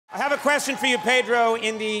have a question for you, Pedro.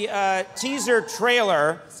 In the teaser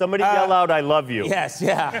trailer... Somebody yell out, I love you. Yes,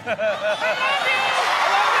 yeah.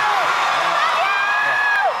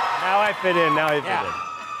 Now I fit in,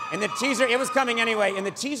 In the teaser, it was coming anyway. In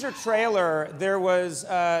the teaser trailer, there was,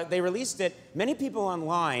 they released it. Many people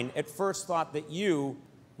online at first thought that you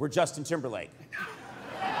were Justin Timberlake.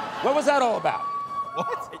 What was that all about?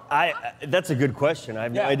 What? That's a good question. I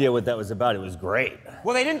have no idea what that was about. It was great.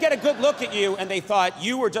 Well, they didn't get a good look at you, and they thought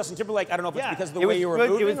you were Justin Timberlake. I don't know if it's because of the way you were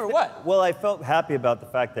moving or what. Well, I felt happy about the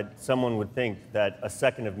fact that someone would think that a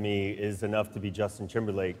second of me is enough to be Justin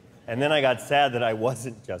Timberlake. And then I got sad that I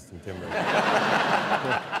wasn't Justin Timberlake.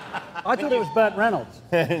 I thought it was Burt Reynolds.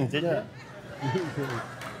 Did you?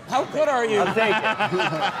 How good are you? I'll take it.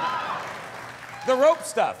 The rope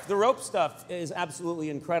stuff is absolutely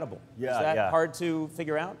incredible. Yeah, is that hard to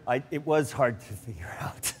figure out? It was hard to figure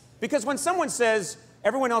out. Because when someone says,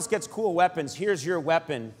 everyone else gets cool weapons, here's your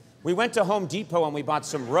weapon, we went to Home Depot and we bought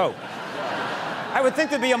some rope. I would think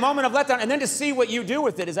there'd be a moment of letdown, and then to see what you do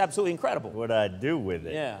with it is absolutely incredible. What I do with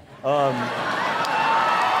it? Yeah.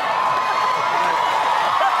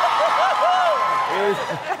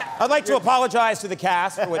 I'd like to apologize to the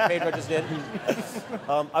cast for what Pedro just did.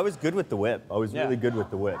 I was good with the whip. I was really good with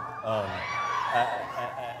the whip.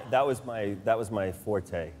 That was my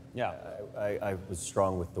forte. Yeah. I was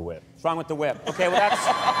strong with the whip. Strong with the whip. Okay, well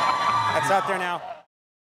that's out there now.